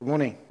Good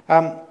morning.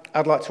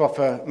 I'd like to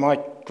offer my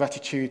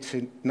gratitude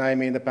to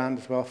Naomi and the band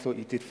as well. I thought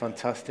you did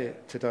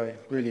fantastic today.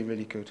 Really,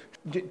 really good.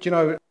 Do you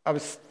know, I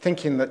was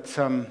thinking that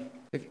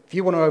if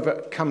you want to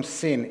overcome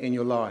sin in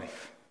your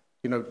life,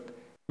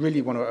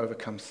 really want to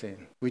overcome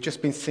sin, we've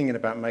just been singing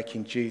about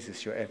making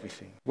Jesus your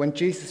everything. When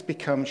Jesus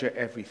becomes your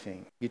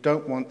everything, you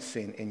don't want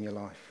sin in your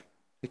life.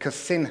 Because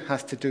sin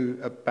has to do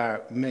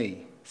about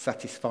me,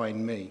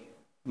 satisfying me,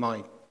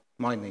 my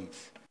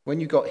needs. When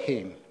you got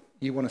him,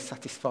 you want to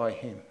satisfy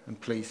him and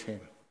please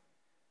him.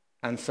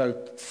 And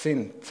so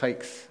sin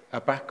takes a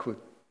backward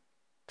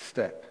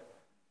step.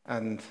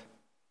 And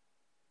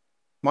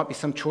might be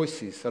some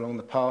choices along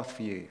the path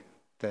for you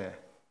there.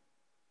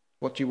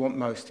 What do you want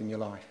most in your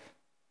life?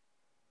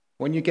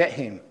 When you get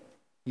him,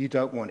 you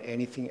don't want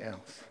anything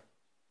else.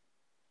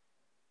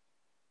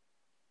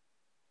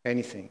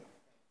 Anything.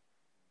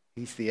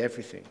 He's the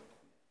everything.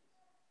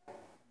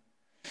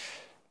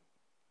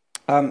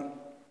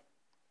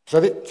 So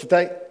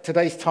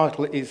today's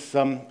title is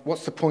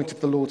What's the Point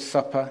of the Lord's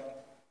Supper?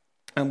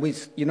 And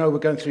we're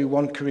going through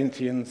 1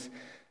 Corinthians,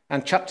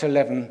 and chapter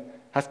 11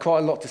 has quite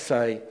a lot to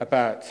say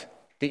about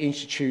the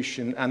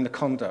institution and the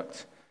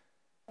conduct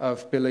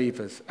of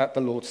believers at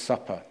the Lord's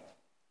Supper.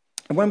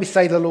 And when we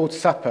say the Lord's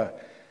Supper,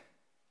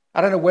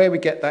 I don't know where we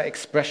get that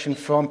expression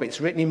from, but it's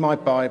written in my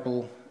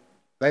Bible.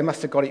 They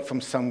must have got it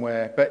from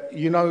somewhere. But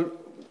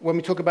when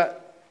we talk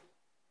about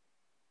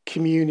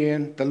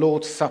communion, the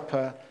Lord's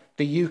Supper,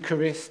 the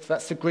Eucharist,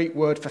 that's the Greek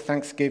word for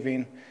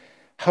thanksgiving,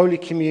 Holy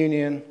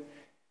Communion.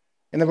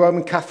 In the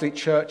Roman Catholic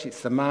Church,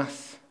 it's the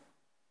Mass.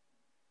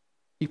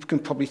 You can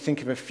probably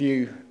think of a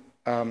few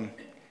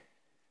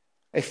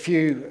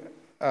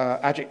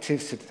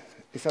adjectives,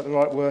 is that the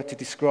right word, to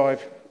describe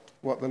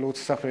what the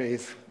Lord's Supper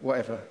is?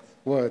 Whatever,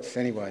 words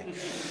anyway.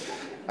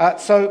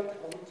 So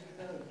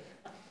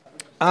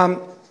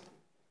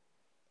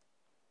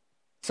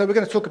we're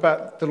going to talk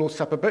about the Lord's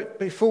Supper, but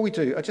before we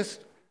do, I just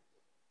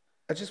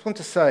want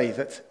to say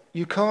that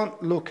you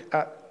can't look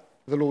at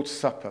the Lord's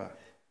Supper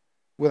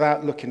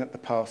without looking at the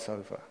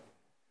Passover.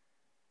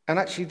 And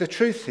actually, the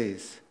truth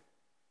is,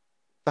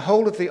 the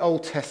whole of the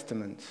Old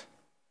Testament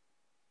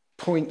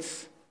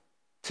points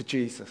to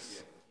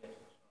Jesus.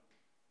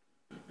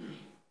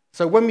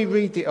 So when we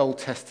read the Old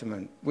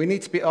Testament, we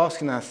need to be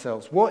asking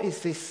ourselves, what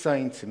is this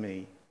saying to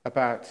me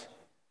about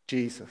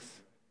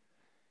Jesus?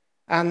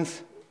 And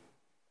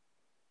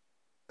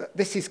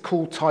this is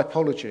called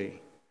typology.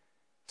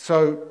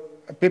 So,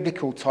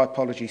 biblical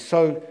typology.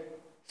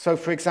 So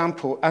for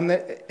example, and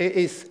it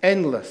is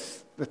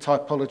endless, the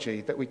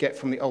typology that we get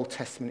from the Old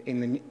Testament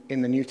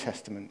in the New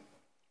Testament.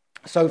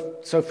 So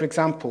for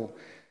example,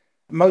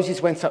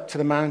 Moses went up to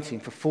the mountain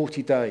for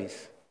 40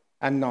 days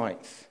and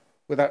nights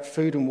without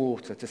food and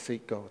water to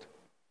seek God.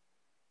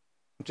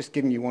 I'm just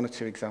giving you one or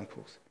two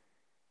examples.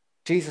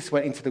 Jesus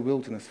went into the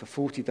wilderness for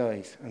 40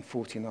 days and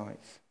 40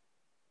 nights.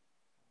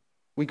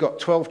 We got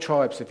 12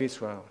 tribes of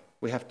Israel.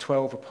 We have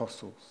 12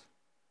 apostles.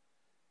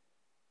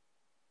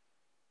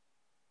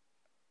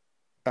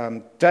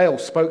 Dale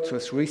spoke to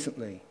us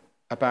recently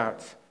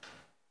about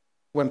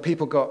when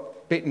people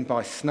got bitten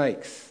by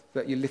snakes,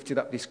 that you lifted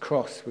up this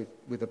cross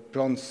with a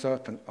bronze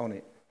serpent on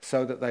it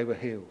so that they were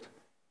healed.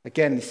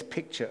 Again, this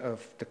picture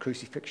of the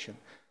crucifixion.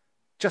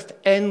 Just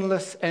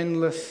endless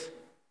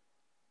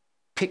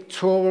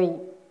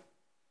pictorial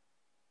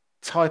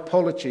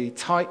typology,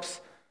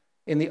 types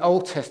in the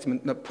Old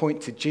Testament that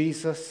point to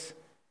Jesus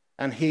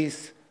and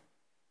his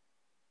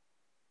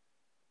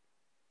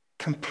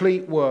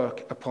complete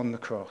work upon the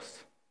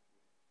cross.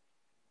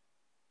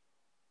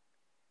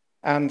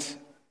 And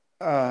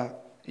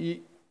it's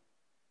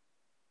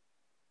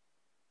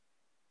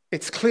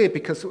clear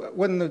because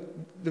when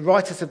the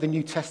writers of the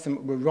New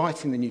Testament were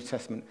writing the New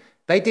Testament,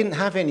 they didn't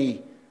have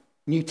any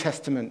New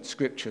Testament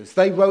scriptures.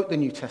 They wrote the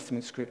New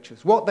Testament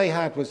scriptures. What they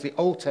had was the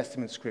Old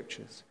Testament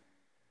scriptures.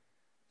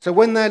 So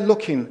when they're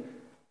looking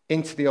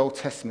into the Old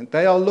Testament,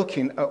 they are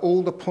looking at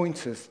all the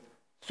pointers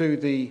through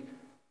the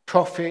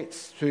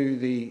prophets, through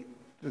the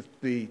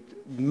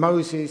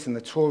Moses and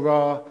the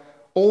Torah,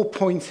 all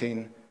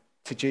pointing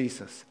to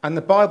Jesus. And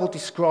the Bible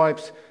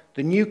describes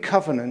the New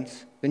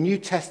Covenant, the New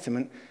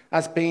Testament,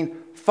 as being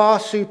far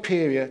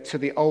superior to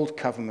the Old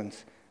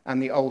Covenant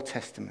and the Old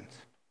Testament.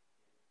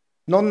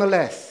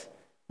 Nonetheless,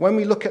 when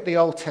we look at the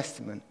Old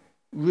Testament,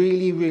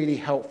 really, really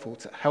helpful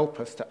to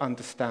help us to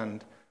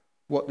understand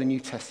what the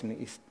New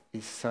Testament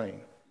is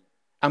saying.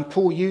 And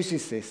Paul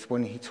uses this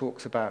when he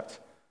talks about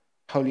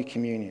Holy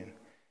Communion.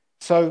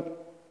 So,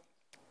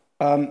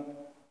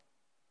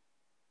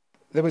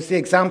 there was the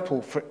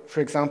example,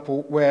 for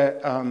example,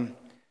 where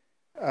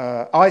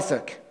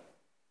Isaac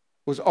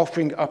was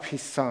offering up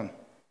his son.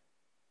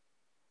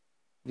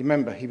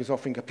 Remember, he was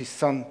offering up his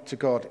son to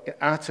God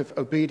out of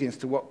obedience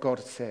to what God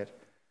had said.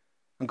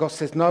 And God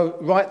says, no,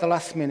 right at the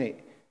last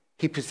minute,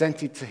 he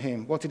presented to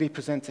him. What did he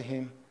present to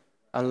him?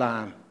 A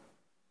lamb.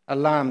 A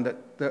lamb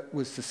that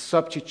was the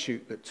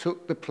substitute that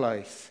took the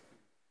place,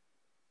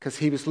 because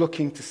he was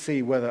looking to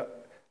see whether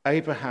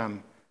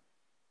Abraham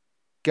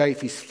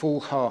gave his full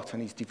heart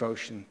and his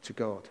devotion to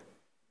God.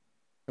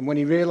 And when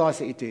he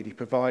realized that he did, he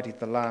provided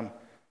the lamb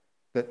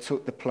that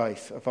took the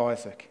place of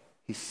Isaac,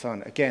 his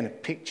son. Again, a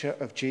picture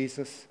of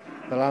Jesus,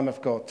 the Lamb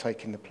of God,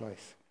 taking the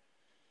place.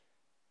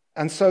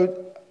 And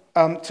so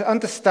to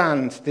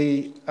understand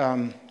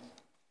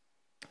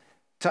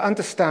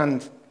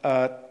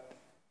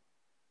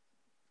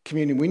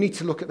communion, we need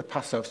to look at the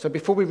Passover. So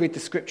before we read the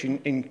scripture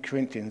in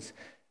Corinthians,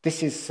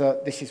 this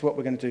is what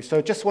we're going to do. So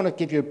I just want to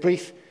give you a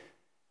brief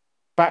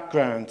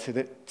background to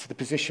the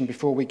position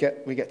before we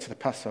get to the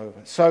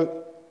Passover.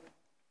 So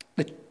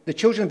the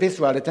children of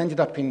Israel had ended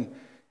up in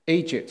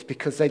Egypt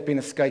because they'd been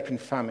escaping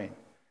famine.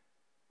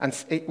 And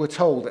we're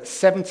told that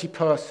 70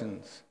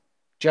 persons,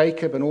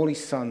 Jacob and all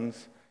his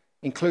sons,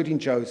 including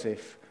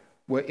Joseph,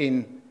 were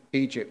in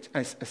Egypt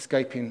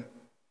escaping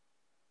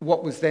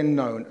what was then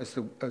known as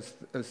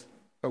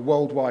a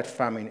worldwide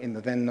famine in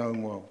the then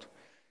known world.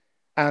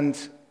 And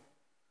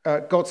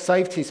God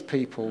saved his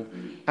people,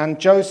 and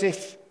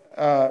Joseph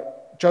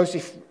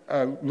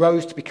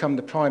rose to become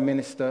the prime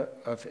minister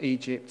of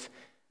Egypt,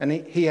 and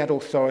he had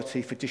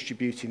authority for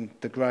distributing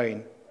the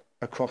grain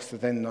across the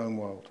then known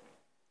world.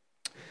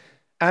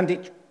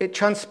 And it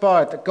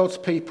transpired that God's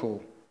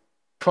people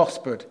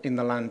prospered in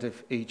the land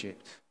of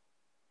Egypt.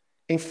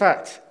 In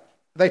fact,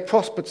 they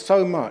prospered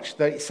so much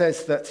that it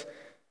says that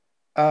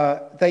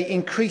they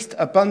increased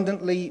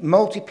abundantly,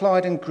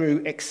 multiplied and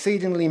grew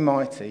exceedingly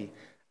mighty,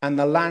 and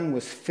the land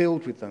was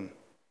filled with them.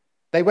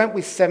 They went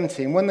with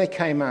 70, and when they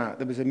came out,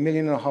 there was 1.5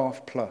 million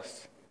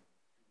plus.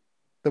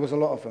 There was a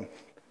lot of them.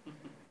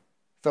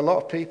 It's a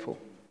lot of people.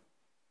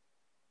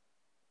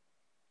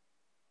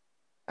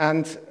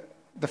 And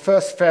the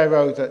first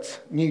Pharaoh that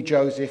knew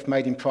Joseph,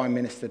 made him prime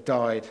minister,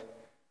 died,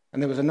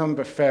 and there was a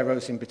number of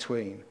pharaohs in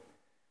between.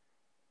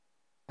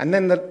 And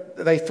then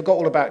they forgot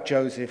all about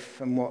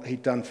Joseph and what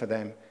he'd done for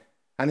them.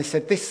 And they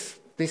said, this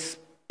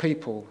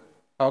people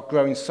are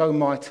growing so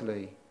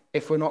mightily,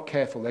 if we're not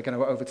careful, they're going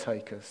to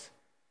overtake us.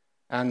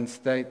 And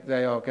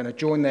they are going to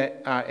join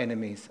our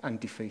enemies and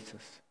defeat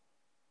us.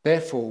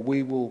 Therefore,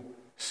 we will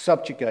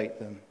subjugate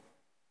them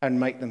and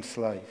make them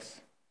slaves.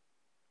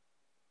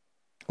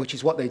 Which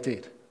is what they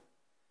did.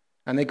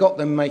 And they got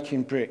them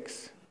making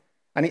bricks.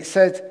 And it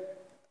said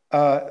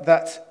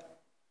that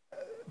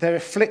their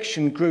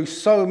affliction grew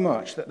so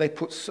much that they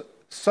put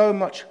so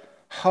much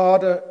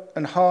harder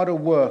and harder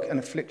work and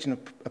affliction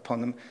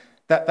upon them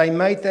that they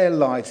made their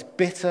lives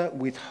bitter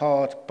with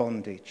hard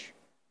bondage.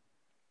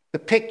 The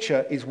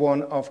picture is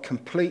one of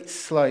complete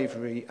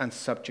slavery and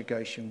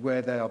subjugation,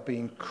 where they are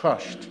being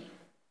crushed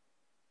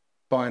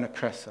by an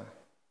oppressor.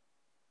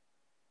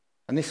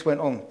 And this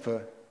went on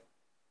for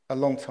a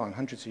long time,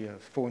 hundreds of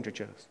years, 400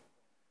 years.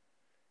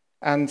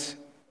 And,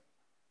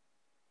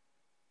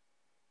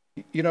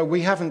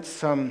 we haven't,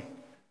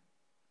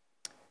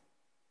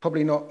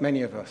 probably not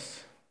many of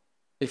us,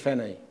 if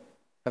any,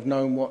 have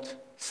known what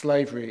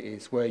slavery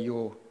is, where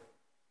you're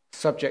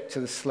subject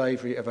to the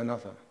slavery of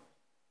another.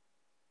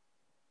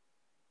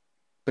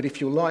 But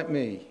if you're like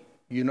me,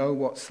 you know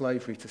what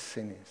slavery to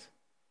sin is.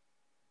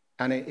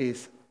 And it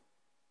is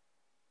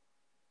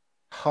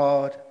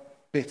hard,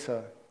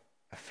 bitter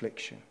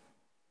affliction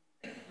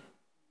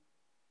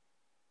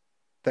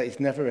that is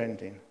never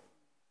ending.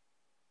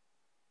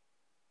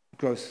 It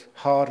grows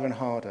harder and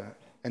harder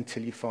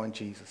until you find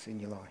Jesus in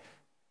your life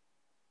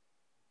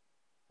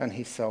and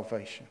his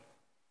salvation.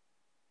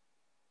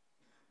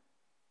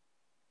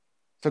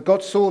 So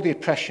God saw the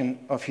oppression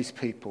of his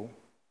people.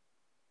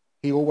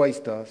 He always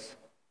does.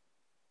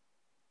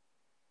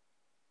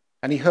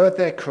 And he heard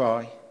their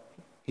cry.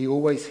 He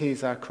always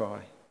hears our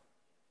cry.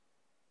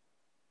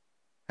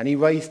 And he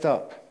raised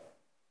up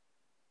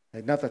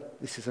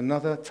this is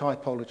another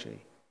typology.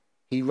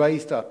 He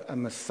raised up a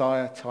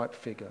Messiah-type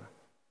figure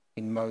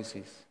in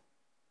Moses,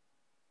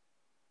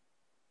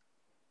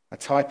 a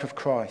type of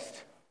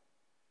Christ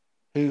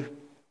who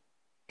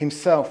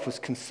himself was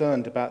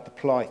concerned about the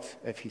plight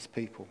of his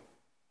people.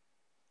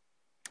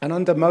 And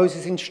under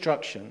Moses'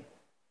 instruction,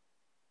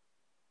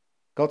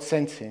 God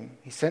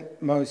he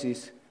sent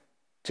Moses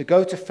to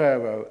go to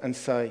Pharaoh and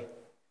say,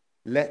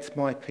 "Let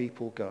my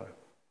people go."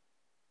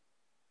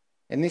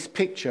 In this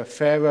picture,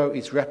 Pharaoh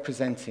is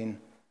representing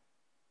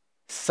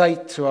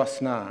to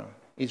us now,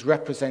 is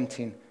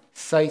representing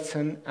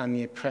Satan and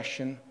the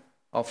oppression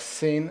of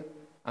sin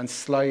and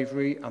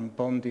slavery and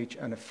bondage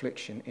and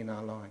affliction in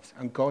our lives.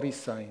 And God is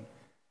saying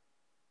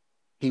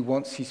he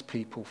wants his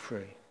people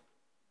free.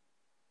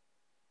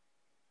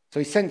 So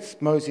he sends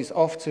Moses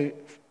off to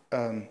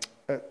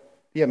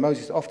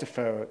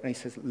Pharaoh, and he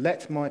says,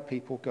 "Let my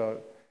people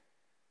go."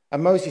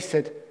 And Moses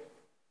said,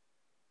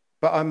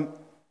 "But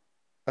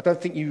I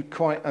don't think you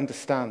quite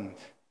understand.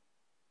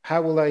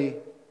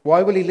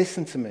 Why will he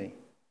listen to me?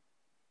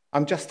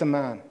 I'm just a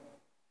man."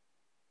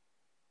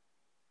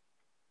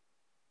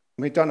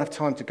 We don't have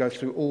time to go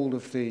through all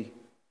of the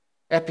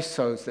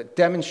episodes that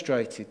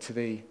demonstrated to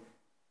the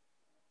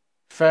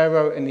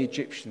Pharaoh and the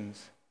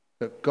Egyptians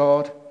that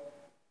God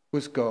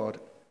was God.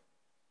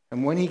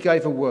 And when he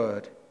gave a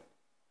word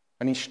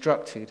and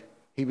instructed,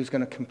 he was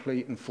going to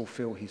complete and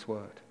fulfill his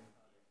word.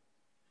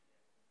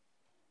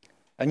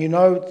 And you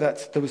know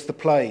that there was the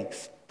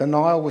plagues. The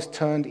Nile was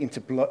turned into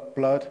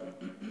blood.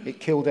 It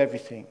killed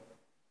everything.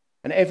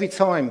 And every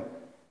time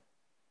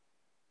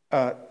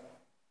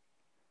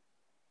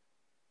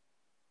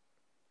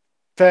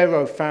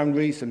Pharaoh found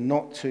reason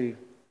not to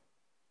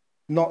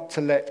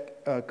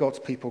let God's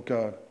people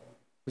go.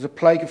 There was a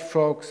plague of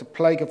frogs, a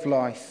plague of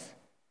lice,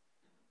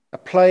 a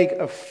plague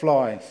of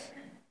flies.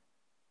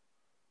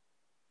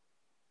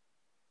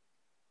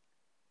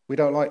 We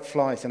don't like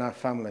flies in our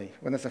family.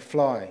 When there's a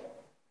fly,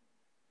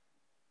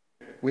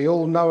 we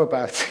all know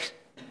about it.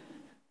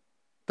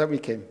 Don't we,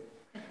 Kim?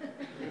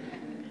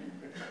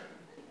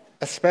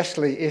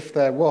 Especially if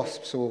they're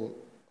wasps or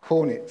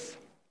hornets.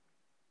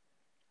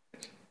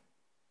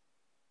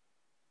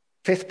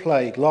 Fifth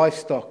plague,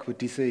 livestock were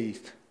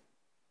diseased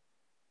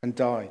and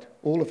died,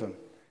 all of them,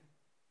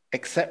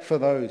 except for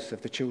those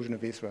of the children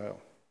of Israel.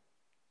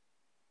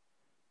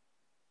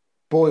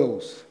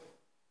 Boils.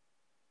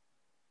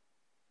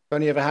 I've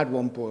only ever had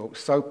one boil. It was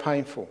so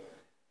painful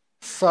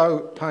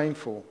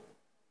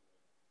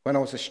when I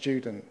was a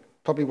student.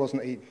 Probably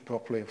wasn't eating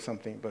properly or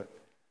something, but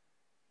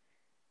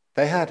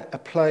they had a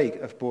plague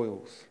of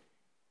boils.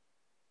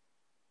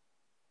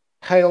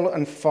 Hail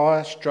and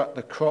fire struck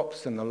the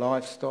crops and the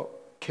livestock,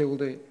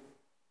 killed it.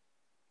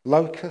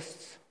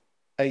 Locusts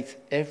ate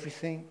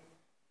everything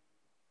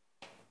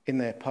in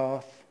their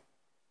path.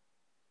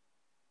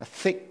 A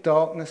thick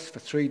darkness for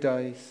 3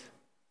 days.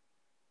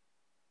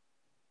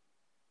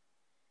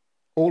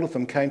 All of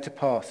them came to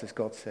pass, as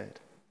God said.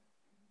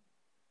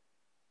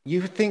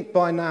 You would think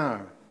by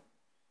now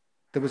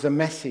there was a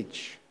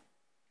message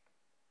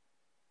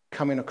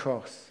coming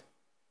across.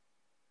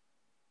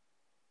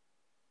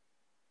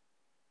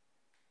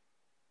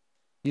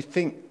 You'd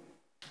think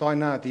by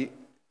now the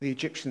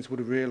Egyptians would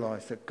have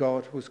realized that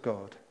God was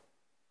God.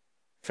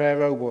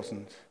 Pharaoh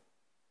wasn't.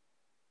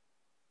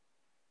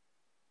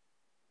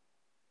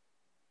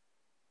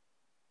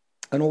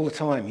 And all the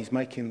time he's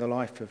making the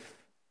life of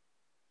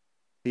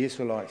the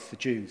Israelites, the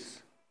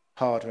Jews,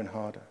 harder and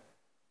harder.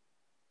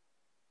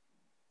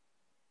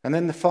 And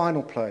then the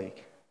final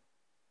plague,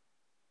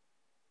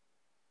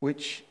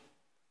 which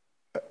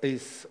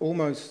is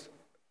almost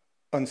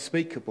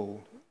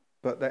unspeakable,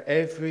 but that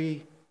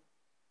every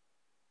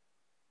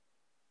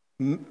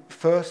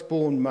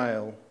firstborn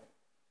male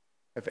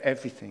of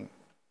everything,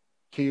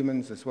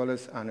 humans as well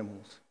as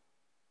animals,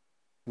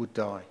 would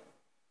die.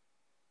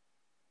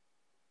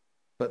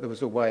 But there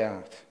was a way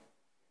out.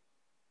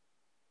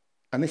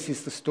 And this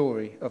is the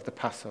story of the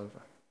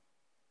Passover.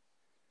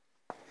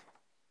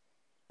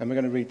 And we're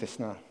going to read this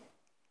now.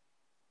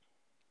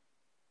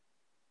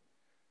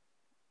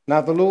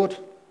 Now the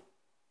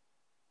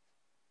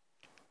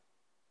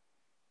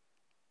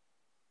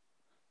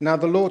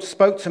Lord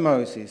spoke to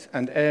Moses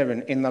and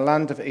Aaron in the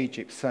land of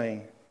Egypt,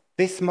 saying,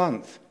 "This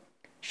month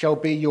shall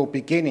be your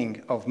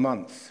beginning of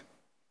months.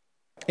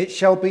 It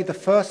shall be the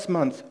first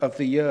month of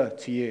the year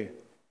to you.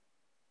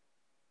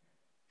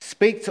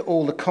 Speak to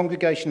all the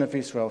congregation of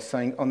Israel,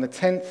 saying, on the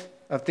 10th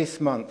of this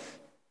month,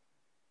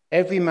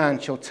 every man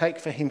shall take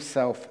for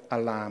himself a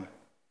lamb,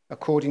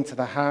 according to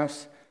the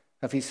house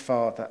of his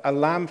father, a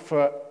lamb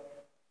for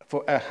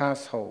a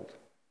household.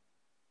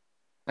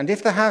 And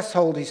if the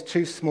household is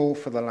too small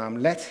for the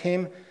lamb, let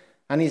him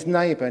and his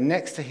neighbour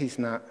next to his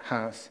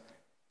house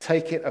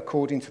take it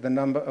according to the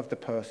number of the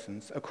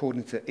persons,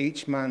 according to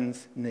each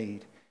man's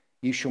need.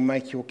 You shall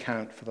make your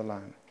count for the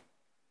lamb.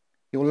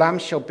 Your lamb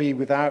shall be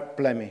without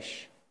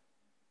blemish,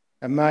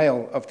 a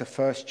male of the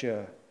first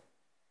year.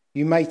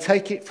 You may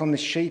take it from the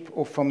sheep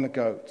or from the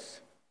goats.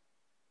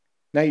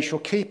 Now you shall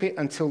keep it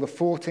until the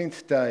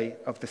 14th day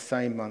of the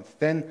same month.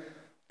 Then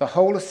the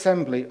whole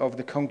assembly of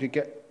the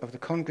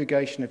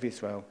congregation of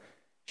Israel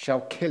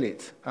shall kill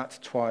it at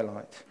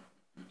twilight.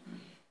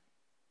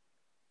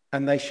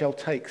 And they shall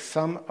take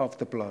some of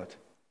the blood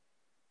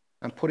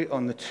and put it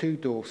on the 2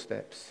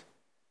 doorsteps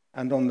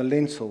and on the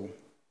lintel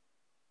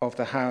of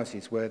the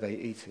houses where they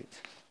eat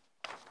it.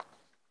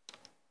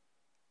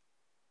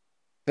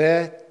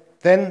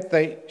 Then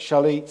they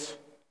shall eat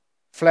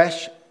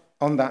flesh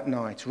on that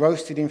night,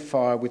 roasted in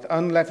fire with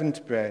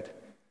unleavened bread,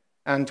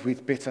 and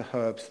with bitter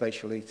herbs they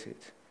shall eat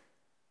it.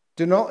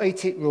 Do not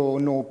eat it raw,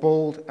 nor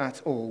boiled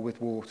at all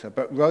with water,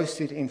 but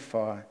roasted in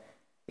fire,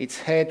 its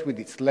head with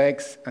its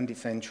legs and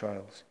its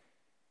entrails.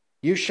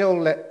 You shall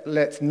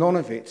let none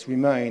of it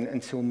remain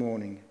until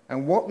morning,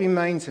 and what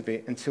remains of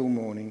it until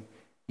morning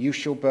you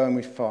shall burn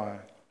with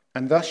fire,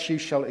 and thus you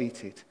shall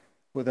eat it,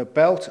 with a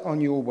belt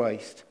on your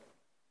waist,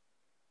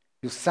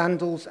 your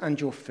sandals and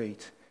your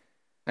feet,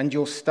 and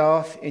your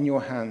staff in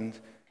your hand,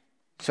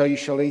 so you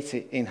shall eat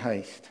it in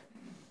haste.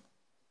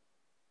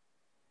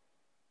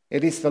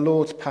 It is the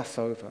Lord's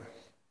Passover.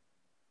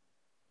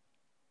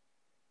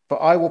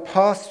 For I will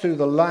pass through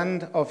the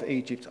land of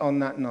Egypt on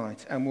that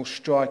night, and will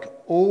strike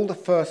all the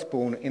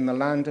firstborn in the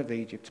land of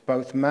Egypt,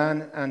 both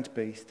man and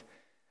beast,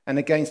 and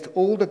against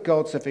all the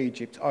gods of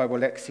Egypt I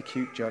will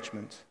execute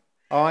judgment.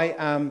 I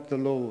am the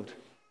Lord.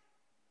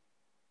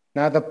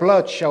 Now the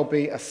blood shall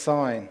be a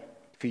sign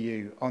for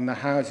you on the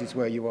houses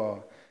where you are.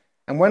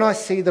 And when I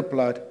see the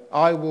blood,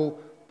 I will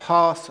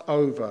pass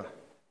over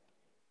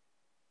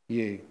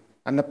you,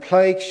 and the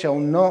plague shall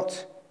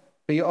not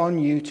be on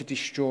you to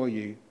destroy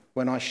you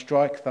when I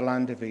strike the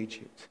land of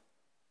Egypt.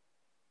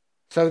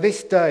 So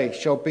this day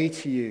shall be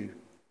to you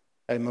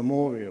a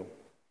memorial,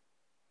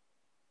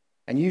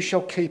 and you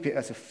shall keep it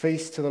as a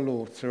feast to the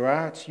Lord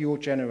throughout your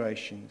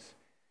generations.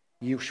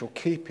 You shall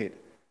keep it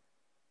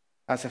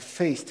as a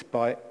feast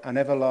by an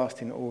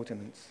everlasting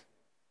ordinance.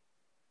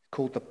 It's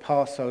called the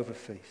Passover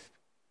feast.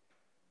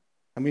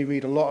 And we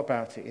read a lot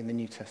about it in the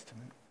New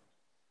Testament.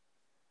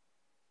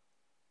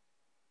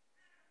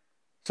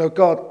 So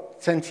God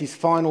sent his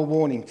final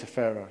warning to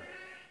Pharaoh.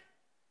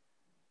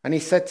 And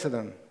he said to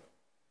them,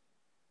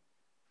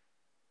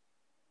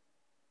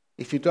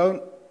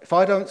 if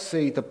I don't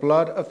see the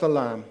blood of the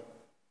lamb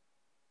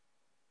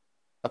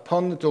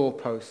upon the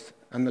doorposts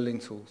and the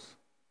lintels,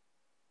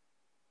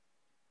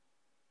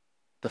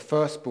 the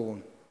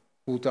firstborn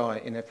will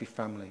die in every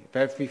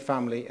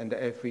family and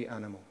every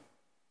animal.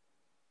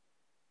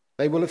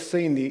 They will have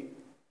seen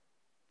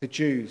the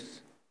Jews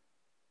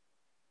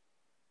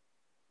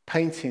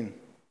painting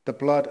the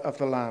blood of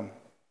the lamb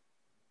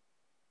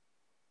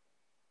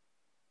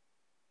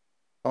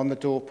on the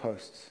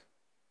doorposts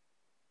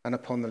and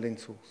upon the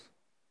lintels.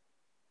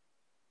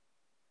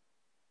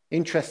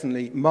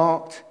 Interestingly,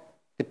 marked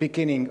the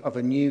beginning of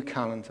a new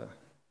calendar.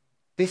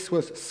 This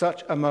was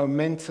such a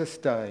momentous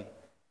day.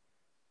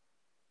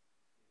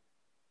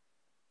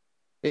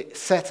 It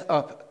set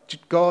up,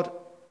 God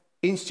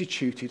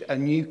instituted a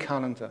new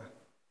calendar.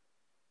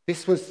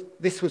 This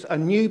was a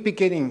new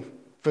beginning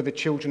for the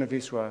children of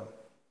Israel.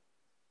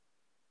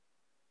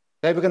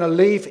 They were going to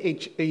leave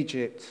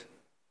Egypt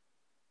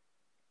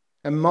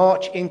and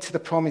march into the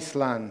promised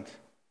land,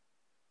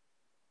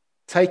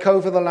 take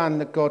over the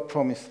land that God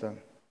promised them.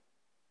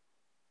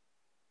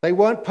 They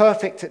weren't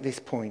perfect at this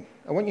point.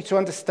 I want you to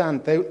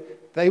understand,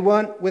 they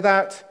weren't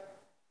without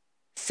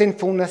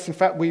sinfulness. In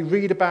fact, we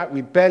read about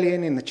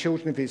rebellion in the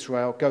children of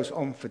Israel. It goes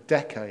on for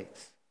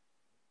decades.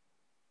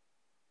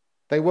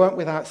 They weren't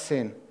without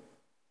sin.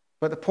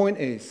 But the point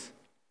is,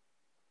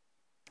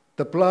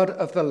 the blood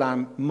of the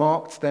lamb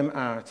marked them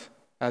out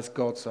as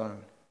God's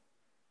own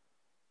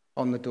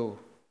on the door.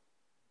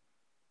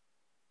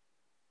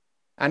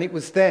 And it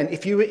was then,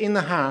 if you were in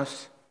the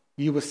house,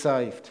 you were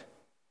saved.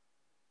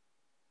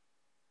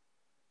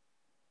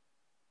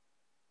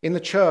 In the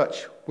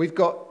church, we've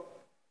got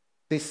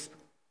this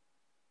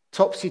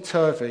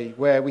topsy-turvy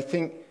where we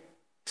think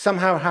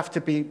somehow have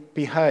to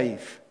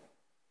behave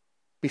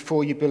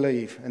before you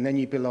believe, and then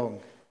you belong.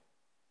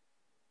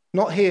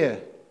 Not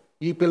here.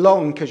 You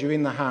belong because you're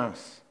in the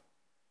house.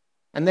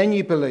 And then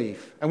you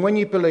believe. And when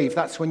you believe,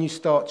 that's when you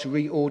start to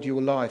reorder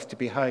your life to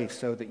behave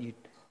so that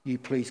you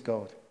please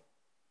God.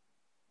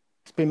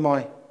 It's been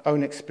my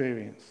own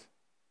experience.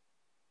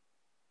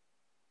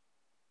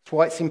 That's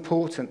why it's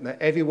important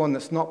that everyone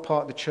that's not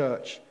part of the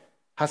church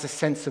has a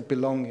sense of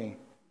belonging,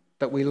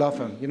 that we love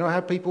them. You know how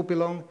people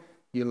belong?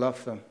 You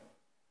love them.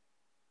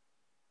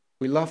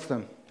 We love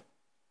them.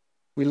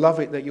 We love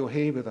it that you're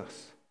here with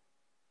us.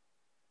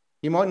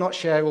 You might not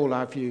share all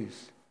our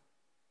views,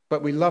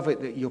 but we love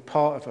it that you're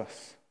part of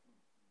us.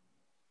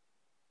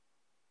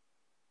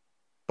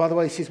 By the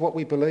way, this is what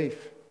we believe.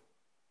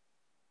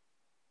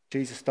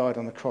 Jesus died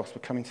on the cross.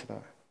 We're coming to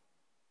that.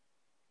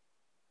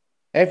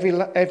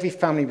 Every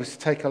family was to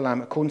take a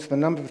lamb according to the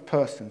number of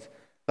persons.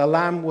 The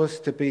lamb was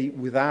to be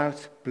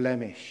without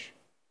blemish.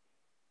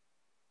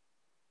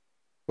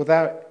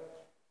 Without,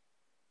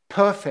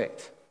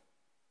 perfect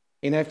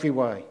in every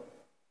way.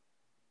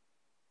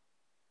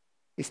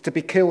 It's to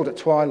be killed at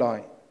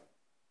twilight.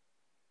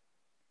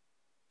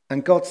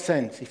 And God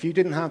sent, if you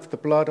didn't have the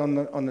blood on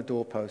the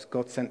doorpost,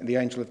 God sent the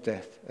angel of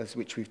death, as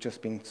which we've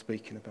just been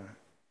speaking about.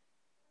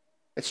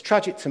 It's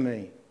tragic to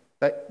me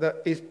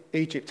that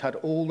Egypt had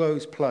all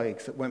those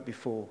plagues that went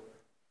before.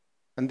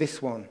 And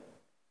this one,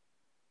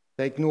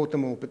 they ignored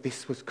them all, but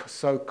this was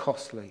so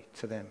costly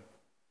to them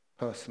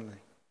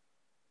personally.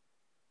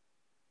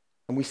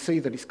 And we see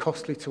that it's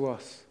costly to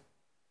us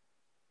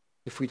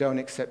if we don't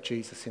accept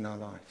Jesus in our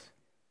lives.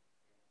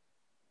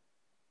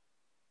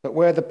 But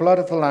where the blood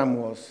of the lamb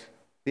was,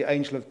 the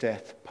angel of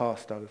death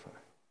passed over.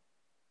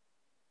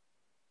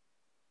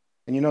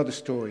 And you know the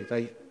story.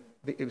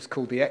 It was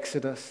called the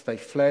Exodus. They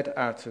fled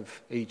out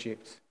of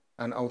Egypt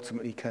and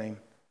ultimately came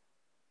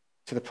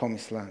to the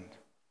promised land.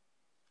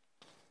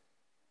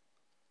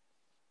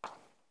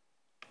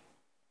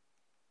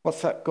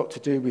 What's that got to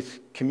do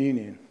with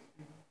communion?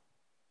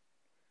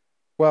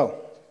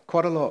 Well,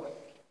 quite a lot.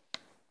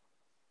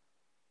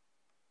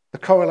 The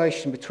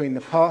correlation between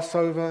the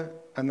Passover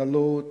and the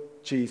Lord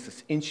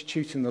Jesus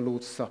instituting the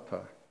Lord's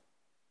Supper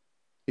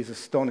is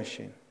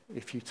astonishing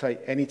if you take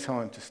any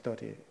time to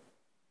study it.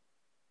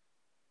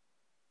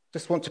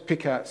 Just want to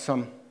pick out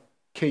some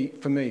key,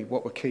 for me,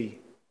 what were key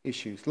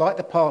issues. Like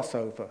the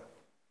Passover,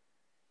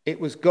 it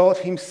was God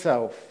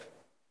himself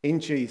in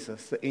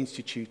Jesus that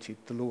instituted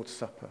the Lord's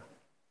Supper.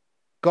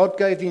 God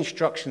gave the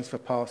instructions for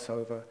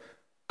Passover.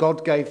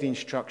 God gave the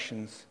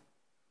instructions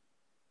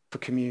for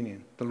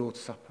communion, the Lord's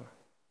Supper,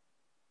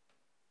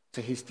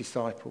 to his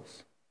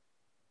disciples.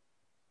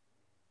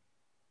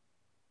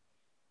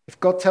 If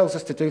God tells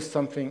us to do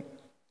something,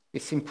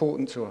 it's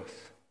important to us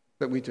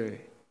that we do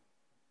it.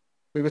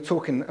 We were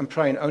talking and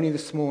praying only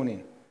this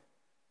morning.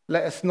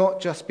 Let us not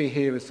just be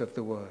hearers of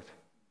the word,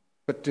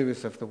 but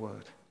doers of the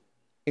word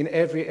in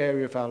every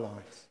area of our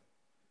lives.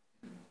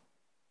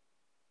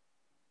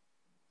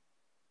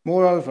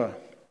 Moreover,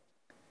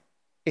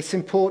 it's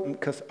important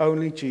because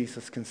only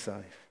Jesus can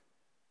save.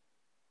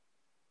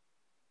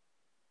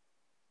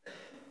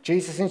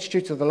 Jesus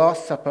instituted the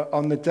Last Supper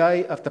on the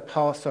day of the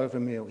Passover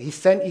meal. He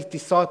sent his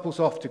disciples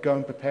off to go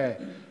and prepare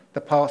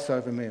the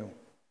Passover meal.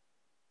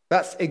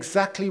 That's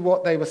exactly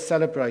what they were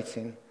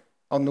celebrating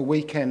on the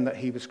weekend that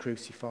he was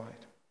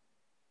crucified.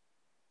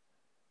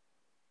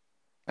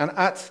 And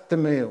at the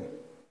meal,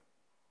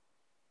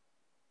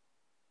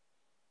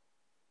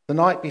 the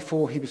night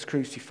before he was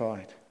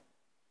crucified,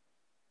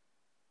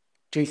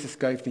 Jesus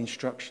gave the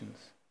instructions.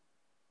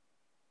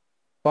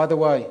 By the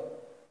way,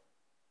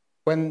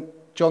 when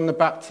John the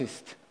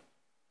Baptist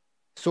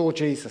saw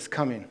Jesus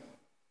coming,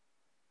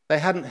 they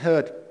hadn't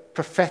heard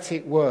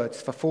prophetic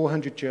words for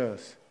 400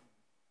 years.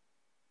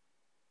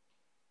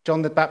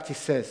 John the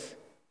Baptist says,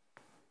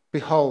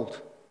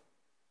 "Behold,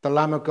 the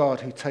Lamb of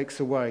God who takes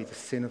away the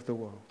sin of the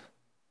world."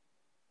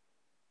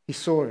 He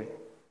saw it.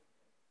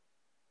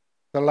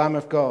 The Lamb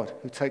of God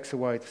who takes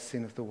away the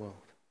sin of the world.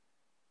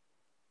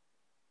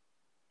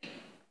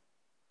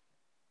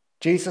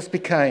 Jesus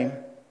became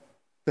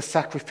the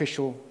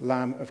sacrificial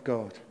Lamb of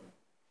God.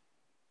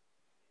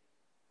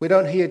 We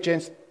don't hear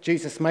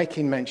Jesus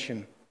making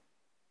mention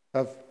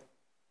of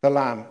the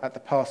Lamb at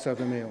the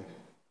Passover meal.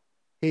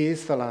 He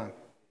is the Lamb.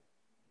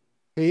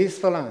 He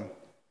is the Lamb.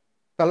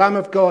 The Lamb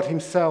of God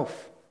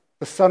himself,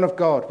 the Son of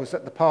God, was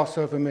at the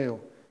Passover meal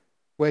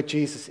where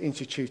Jesus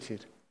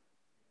instituted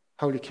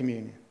Holy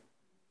Communion.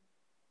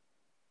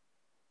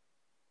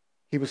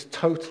 He was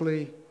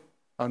totally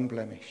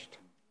unblemished.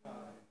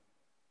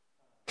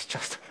 It's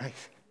just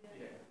amazing.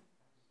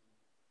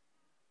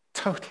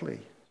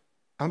 Totally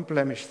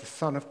unblemished, the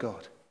Son of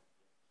God.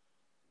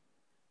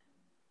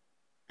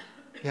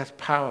 He has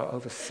power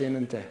over sin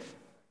and death.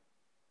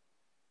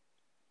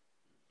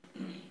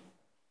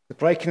 The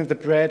breaking of the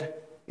bread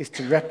is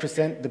to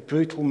represent the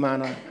brutal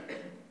manner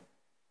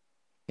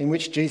in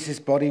which Jesus'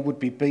 body would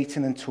be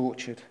beaten and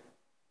tortured.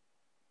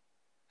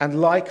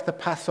 And like the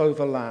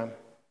Passover lamb,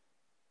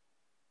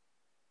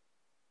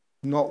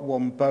 not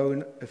one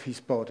bone of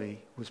his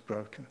body was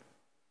broken.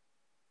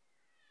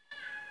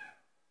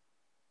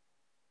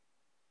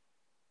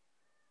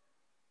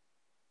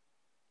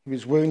 He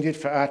was wounded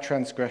for our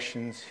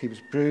transgressions. He was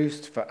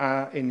bruised for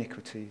our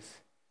iniquities.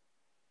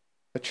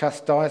 The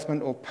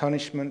chastisement or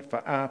punishment for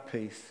our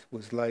peace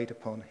was laid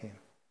upon him.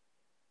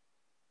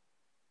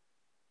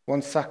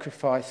 One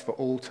sacrifice for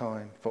all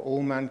time, for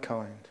all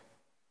mankind.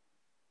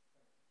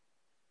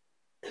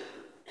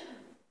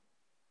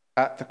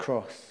 At the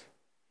cross.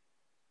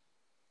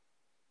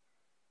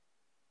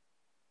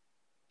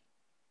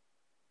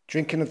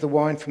 Drinking of the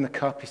wine from the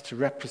cup is to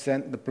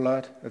represent the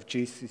blood of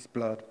Jesus'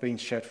 blood being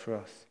shed for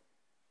us.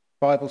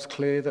 The Bible's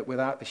clear that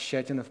without the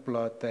shedding of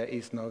blood, there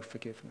is no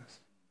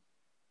forgiveness.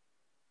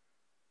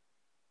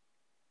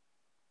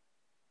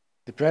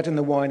 The bread and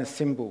the wine are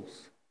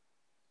symbols.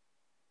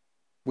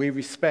 We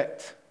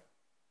respect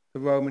the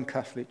Roman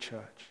Catholic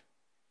Church.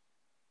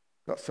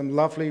 Got some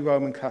lovely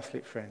Roman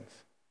Catholic friends.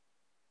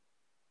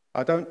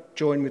 I don't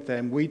join with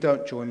them, we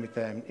don't join with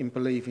them in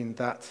believing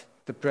that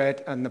the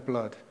bread and the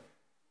blood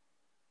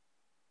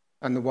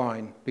and the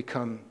wine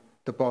become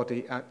the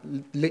body,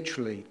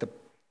 literally the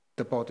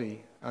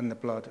body and the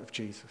blood of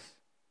Jesus.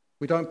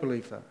 We don't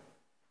believe that.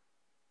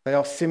 They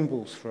are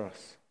symbols for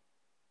us,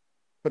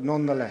 but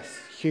nonetheless,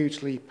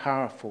 hugely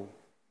powerful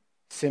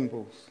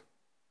symbols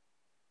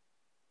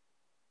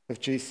of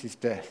Jesus'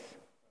 death.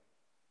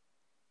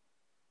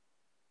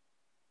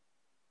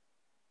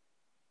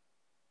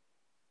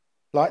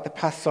 Like the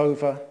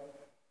Passover,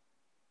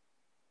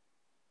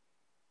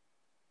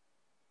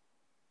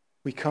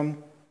 we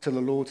come to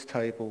the Lord's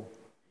table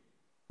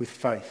with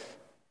faith.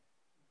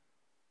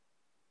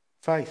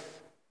 Faith.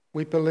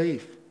 We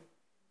believe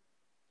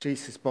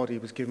Jesus' body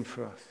was given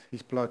for us.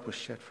 His blood was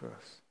shed for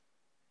us.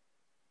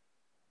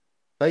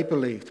 They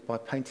believed by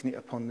painting it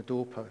upon the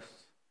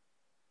doorposts.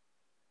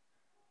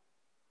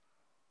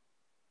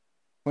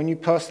 When you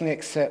personally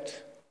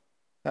accept,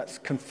 that's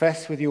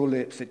confess with your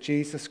lips that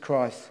Jesus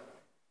Christ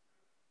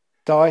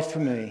died for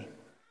me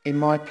in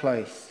my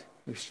place,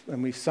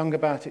 and we've sung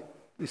about it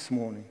this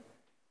morning,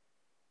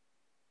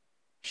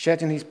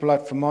 shedding his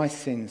blood for my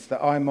sins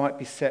that I might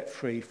be set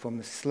free from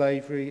the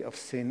slavery of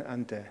sin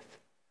and death.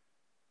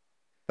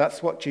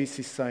 That's what Jesus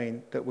is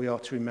saying that we are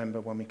to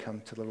remember when we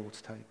come to the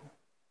Lord's table.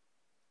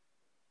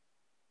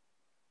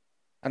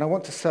 And I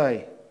want to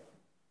say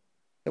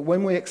that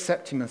when we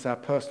accept him as our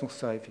personal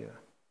Saviour,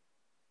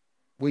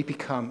 we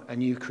become a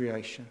new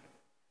creation.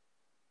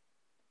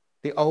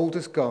 The old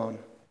has gone,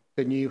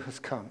 the new has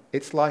come.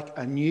 It's like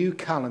a new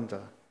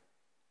calendar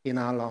in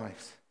our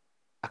lives.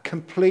 A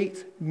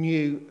complete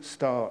new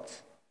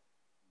start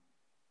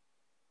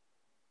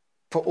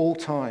for all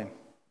time.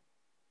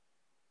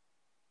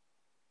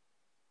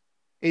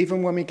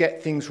 Even when we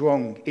get things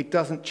wrong, it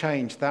doesn't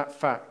change that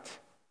fact,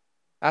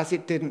 as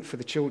it didn't for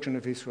the children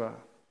of Israel.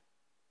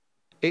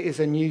 It is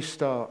a new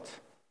start.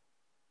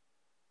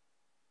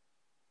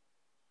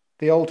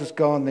 The old has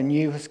gone, the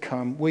new has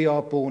come. We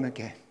are born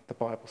again, the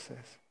Bible says.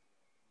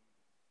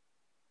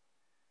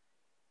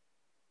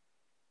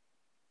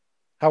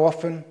 How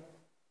often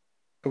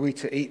are we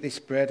to eat this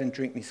bread and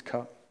drink this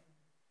cup?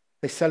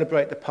 They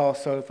celebrate the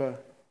Passover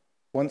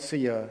once a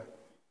year.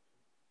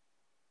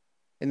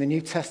 In the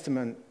New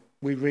Testament,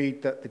 we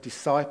read that the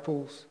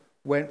disciples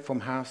went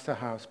from house to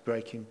house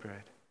breaking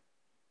bread.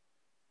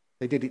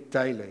 They did it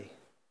daily.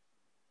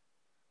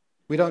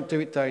 We don't do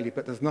it daily,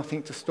 but there's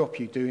nothing to stop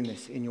you doing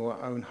this in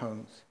your own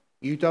homes.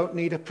 You don't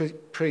need a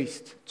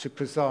priest to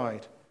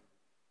preside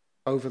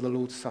over the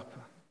Lord's Supper.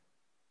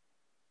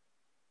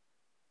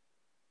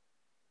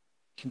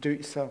 You can do it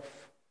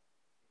yourself.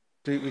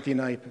 Do it with your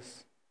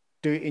neighbours.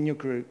 Do it in your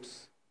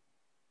groups.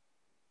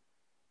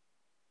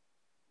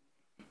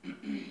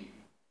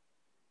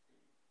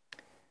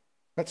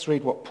 Let's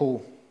read what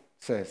Paul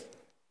says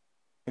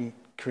in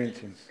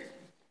Corinthians.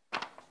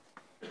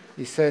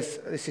 He says,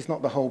 this is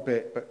not the whole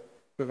bit, but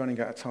we're running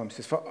out of time. He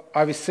says, "For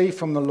I received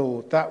from the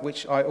Lord that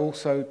which I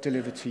also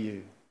delivered to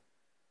you,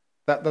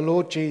 that the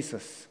Lord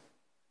Jesus..."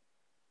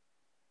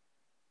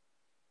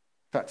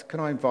 In fact, can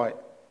I invite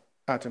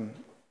Adam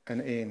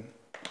and Ian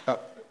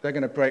up? They're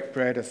going to break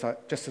bread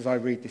just as I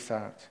read this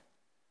out.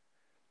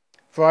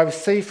 "For I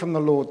received from the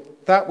Lord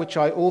that which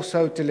I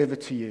also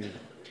delivered to you,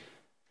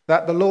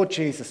 that the Lord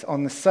Jesus,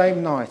 on the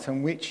same night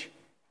on which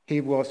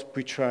he was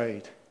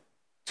betrayed,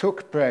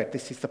 took bread."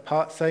 This is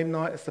the same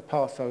night as the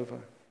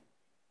Passover.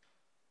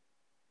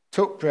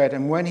 "Took bread,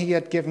 and when he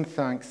had given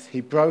thanks, he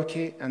broke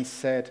it and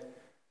said,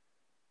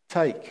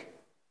 'Take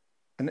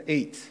and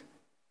eat.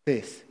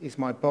 This is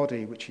my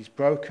body, which is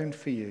broken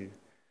for you.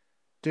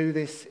 Do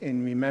this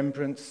in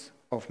remembrance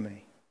of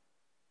me.'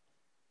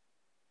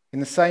 In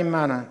the same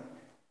manner,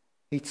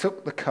 he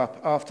took the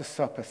cup after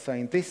supper,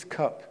 saying, 'This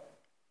cup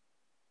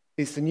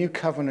is the new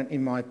covenant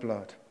in my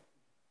blood.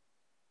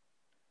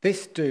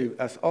 This do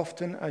as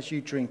often as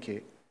you drink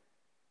it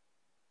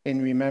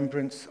in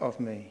remembrance of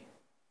me.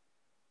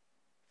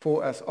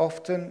 For as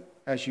often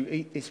as you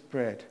eat this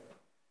bread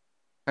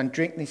and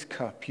drink this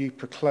cup, you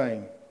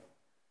proclaim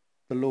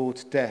the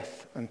Lord's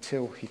death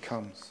until he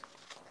comes.'"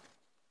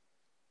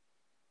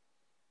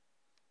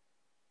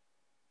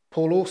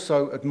 Paul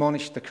also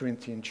admonished the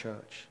Corinthian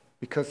church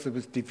because there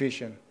was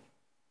division. He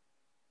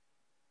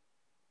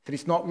said,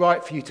 it's not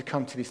right for you to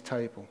come to this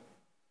table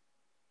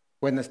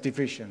when there's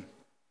division.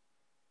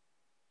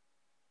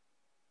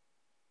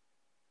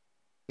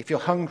 If you're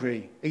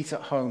hungry, eat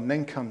at home,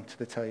 then come to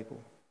the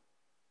table.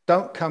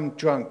 Don't come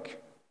drunk.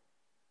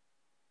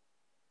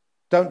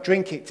 Don't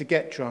drink it to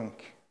get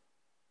drunk.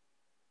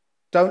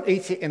 Don't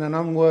eat it in an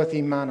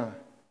unworthy manner.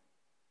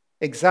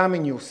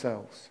 Examine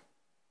yourselves.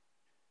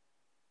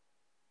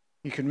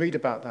 You can read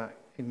about that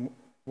in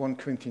 1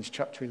 Corinthians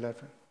chapter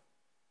 11.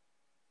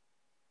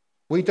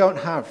 We don't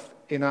have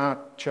in our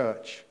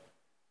church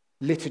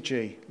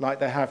liturgy like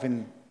they have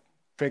in,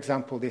 for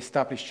example, the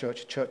established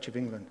church, Church of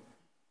England.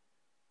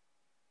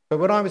 But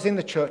when I was in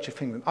the Church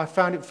of England, I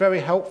found it very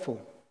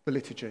helpful, the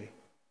liturgy.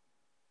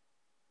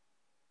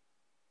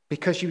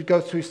 Because you would go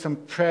through some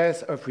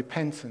prayers of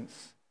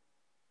repentance.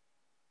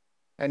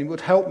 And it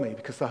would help me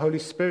because the Holy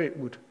Spirit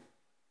would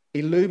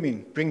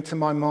illumine, bring to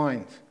my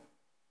mind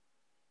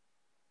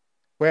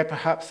where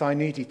perhaps I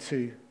needed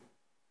to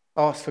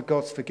ask for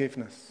God's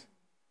forgiveness,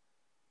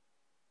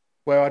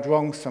 where I'd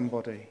wronged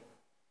somebody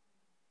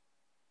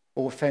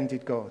or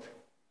offended God.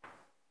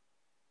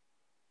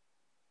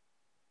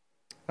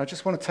 I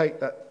just want to take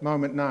that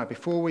moment now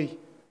before we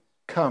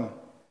come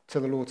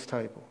to the Lord's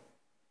table.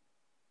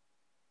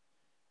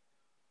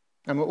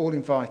 And we're all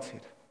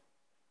invited.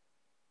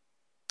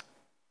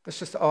 Let's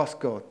just ask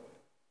God.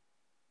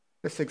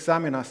 Let's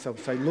examine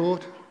ourselves. Say,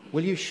 Lord,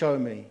 will you show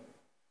me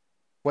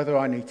whether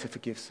I need to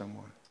forgive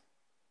someone?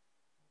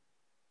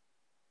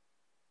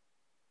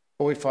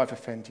 Or if I've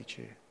offended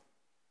you?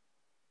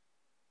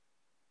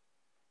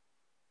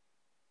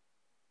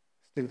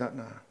 Let's do that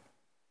now.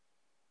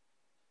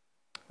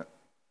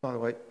 By the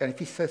way, and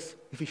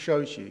if he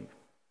shows you,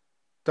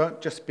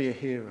 don't just be a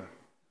hearer,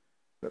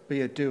 but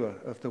be a doer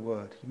of the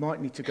word. You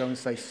might need to go and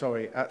say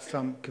sorry at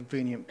some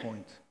convenient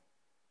point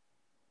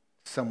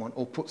to someone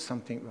or put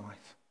something right.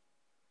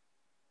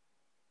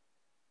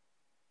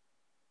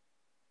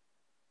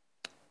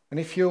 And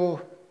if you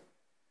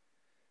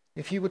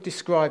would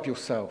describe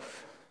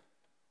yourself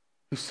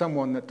to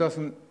someone that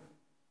doesn't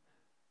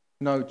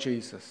know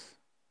Jesus,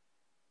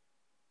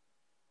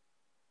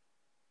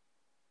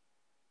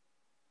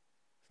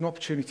 an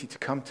opportunity to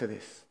come to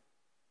this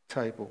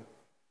table.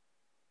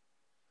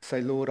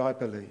 Say, Lord, I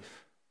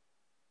believe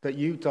that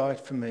you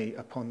died for me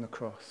upon the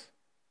cross.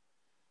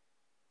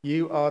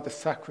 You are the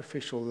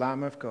sacrificial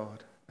Lamb of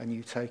God, and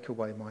you take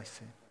away my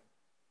sin.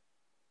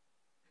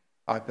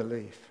 I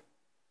believe.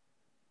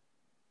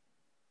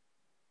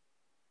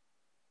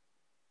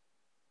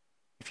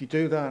 If you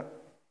do that,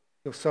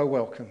 you're so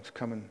welcome to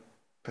come and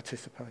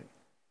participate.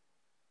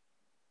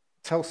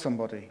 Tell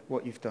somebody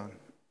what you've done.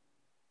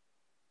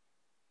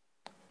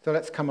 So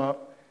let's come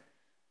up.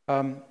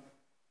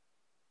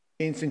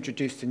 Ian's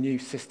introduced a new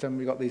system.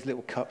 We've got these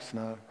little cups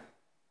now,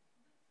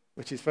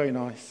 which is very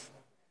nice.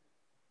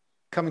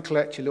 Come and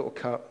collect your little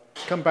cup.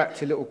 Come back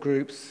to little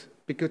groups.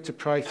 Be good to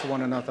pray for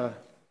one another.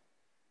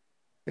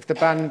 If the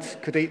band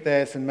could eat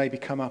theirs and maybe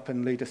come up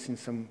and lead us in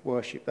some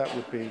worship, that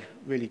would be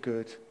really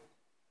good.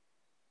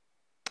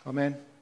 Amen.